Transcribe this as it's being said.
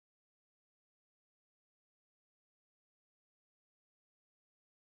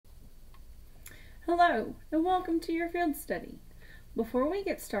Hello, and welcome to your field study. Before we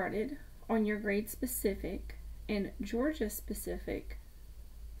get started on your grade-specific and Georgia-specific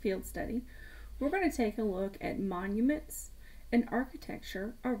field study, we're going to take a look at monuments and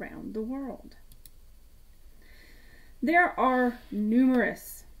architecture around the world. There are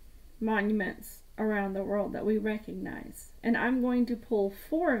numerous monuments around the world that we recognize, and I'm going to pull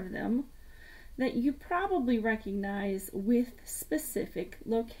 4 of them that you probably recognize with specific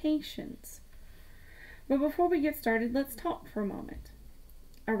locations. But before we get started, let's talk for a moment.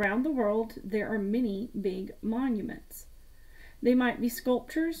 Around the world, there are many big monuments. They might be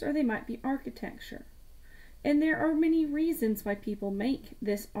sculptures or they might be architecture. And there are many reasons why people make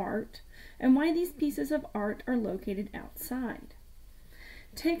this art and why these pieces of art are located outside.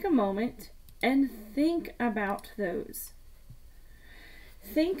 Take a moment and think about those.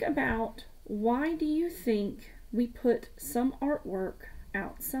 Think about, why do you think we put some artwork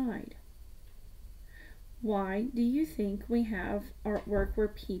outside? Why do you think we have artwork where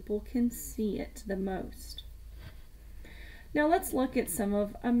people can see it the most? Now let's look at some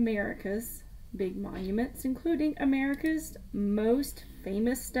of America's big monuments, including America's most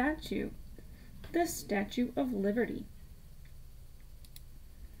famous statue, the Statue of Liberty.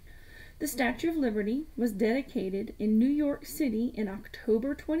 The Statue of Liberty was dedicated in New York City in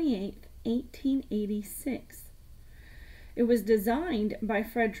October 28, 1886. It was designed by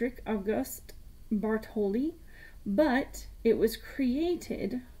Frederick August Bartholdi, but it was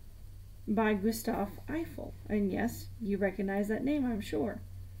created by Gustave Eiffel. And yes, you recognize that name, I'm sure.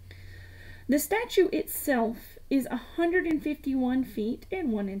 The statue itself is 151 feet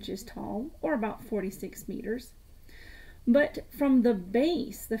and 1 inches tall, or about 46 meters. But from the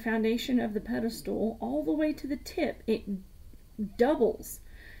base, the foundation of the pedestal, all the way to the tip, it doubles.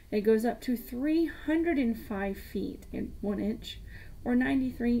 It goes up to 305 feet and 1 inch, or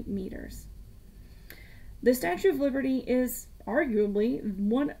 93 meters. The Statue of Liberty is arguably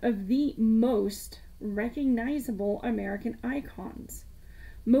one of the most recognizable American icons.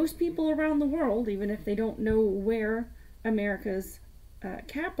 Most people around the world, even if they don't know where America's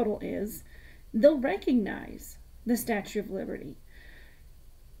capital is, they'll recognize the Statue of Liberty.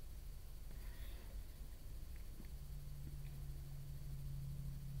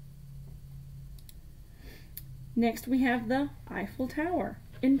 Next, we have the Eiffel Tower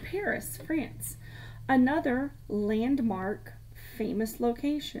in Paris, France. Another landmark, famous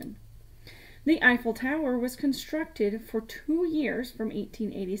location. The Eiffel Tower was constructed for 2 years from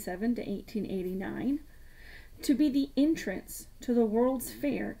 1887 to 1889 to be the entrance to the World's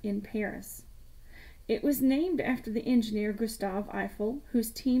Fair in Paris. It was named after the engineer Gustave Eiffel,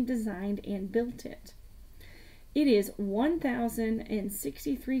 whose team designed and built it. It is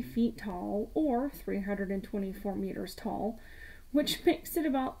 1,063 feet tall, or 324 meters tall, which makes it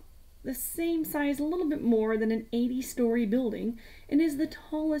about the same size, a little bit more than an 80-story building, and is the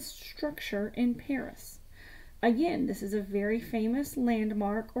tallest structure in Paris. Again, this is a very famous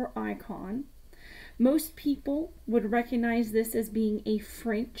landmark or icon. Most people would recognize this as being a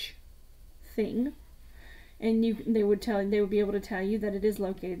French thing, and they would be able to tell you that it is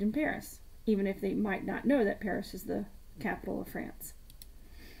located in Paris, even if they might not know that Paris is the capital of France.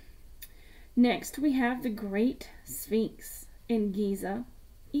 Next, we have the Great Sphinx in Giza,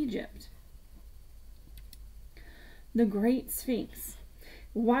 Egypt. The Great Sphinx.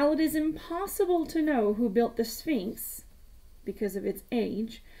 While it is impossible to know who built the Sphinx because of its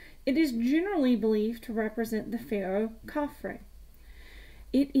age, it is generally believed to represent the pharaoh Khafre.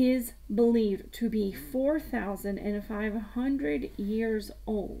 It is believed to be 4,500 years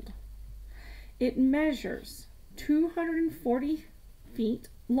old. It measures 240 feet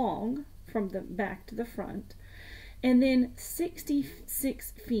long from the back to the front, and then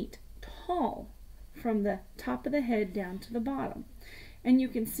 66 feet tall from the top of the head down to the bottom. And you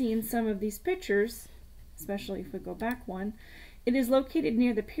can see in some of these pictures, especially if we go back one, it is located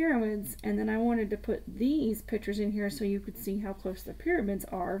near the pyramids, and then I wanted to put these pictures in here so you could see how close the pyramids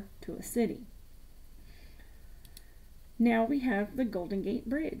are to a city. Now we have the Golden Gate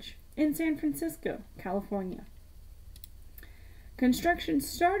Bridge in San Francisco, California. Construction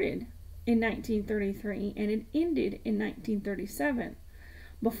started in 1933 and it ended in 1937.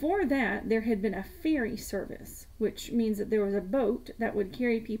 Before that, there had been a ferry service, which means that there was a boat that would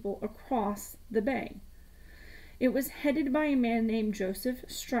carry people across the bay. It was headed by a man named Joseph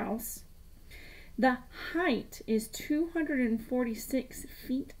Strauss. The height is 246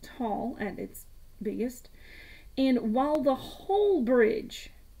 feet tall at its biggest, and while the whole bridge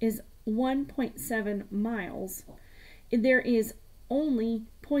is 1.7 miles, there is only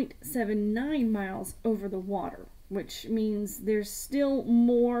 0.79 miles over the water. which means there's still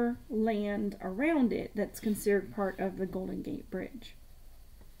more land around it that's considered part of the Golden Gate Bridge.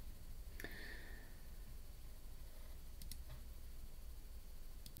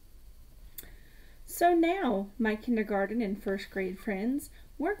 So now, my kindergarten and first grade friends,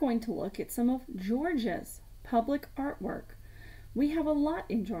 we're going to look at some of Georgia's public artwork. We have a lot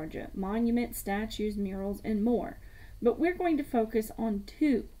in Georgia: monuments, statues, murals, and more. But we're going to focus on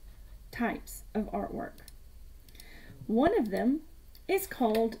two types of artwork. One of them is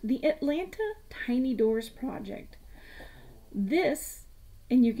called the Atlanta Tiny Doors Project. This,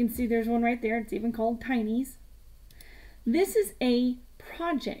 and you can see there's one right there, it's even called Tinies. This is a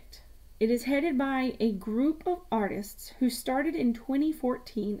project. It is headed by a group of artists who started in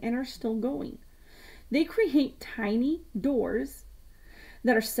 2014 and are still going. They create tiny doors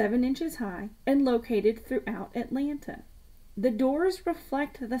that are 7 inches high and located throughout Atlanta. The doors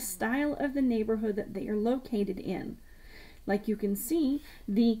reflect the style of the neighborhood that they are located in. Like you can see,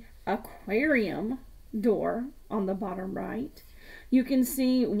 the aquarium door on the bottom right. You can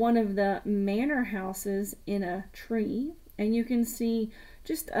see one of the manor houses in a tree, and you can see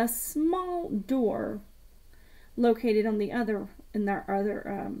just a small door located on the other, in our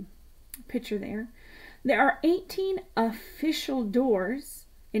other picture there. There are 18 official doors,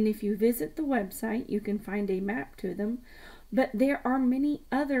 and if you visit the website, you can find a map to them, but there are many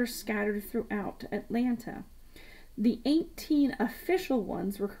others scattered throughout Atlanta. The 18 official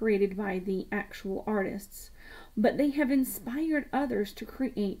ones were created by the actual artists, but they have inspired others to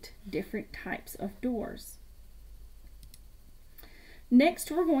create different types of doors.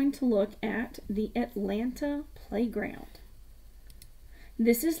 Next, we're going to look at the Atlanta Playground.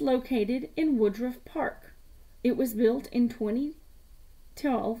 This is located in Woodruff Park. It was built in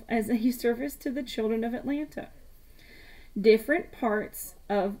 2012 as a service to the children of Atlanta. Different parts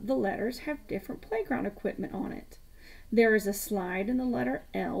of the letters have different playground equipment on it. There is a slide in the letter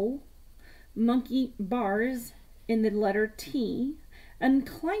L, monkey bars in the letter T, and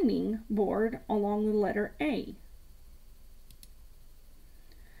climbing board along the letter A.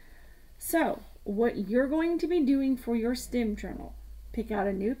 So, what you're going to be doing for your STEM journal: pick out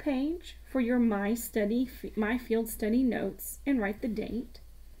a new page for your My Field Study notes and write the date.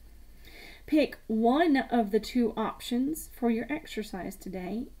 Pick one of the 2 options for your exercise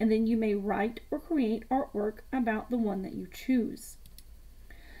today, and then you may write or create artwork about the one that you choose.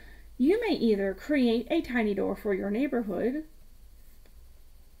 You may either create a tiny door for your neighborhood.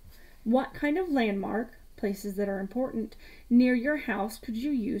 What kind of landmark, places that are important near your house, could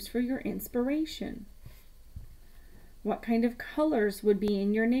you use for your inspiration? What kind of colors would be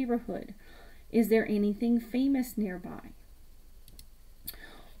in your neighborhood? Is there anything famous nearby?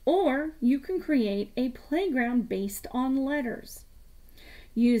 Or you can create a playground based on letters.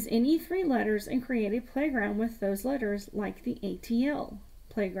 Use any 3 letters and create a playground with those letters, like the ATL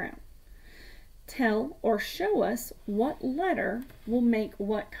playground. Tell or show us what letter will make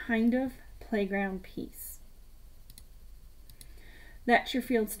what kind of playground piece. That's your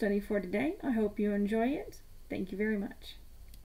field study for today. I hope you enjoy it. Thank you very much.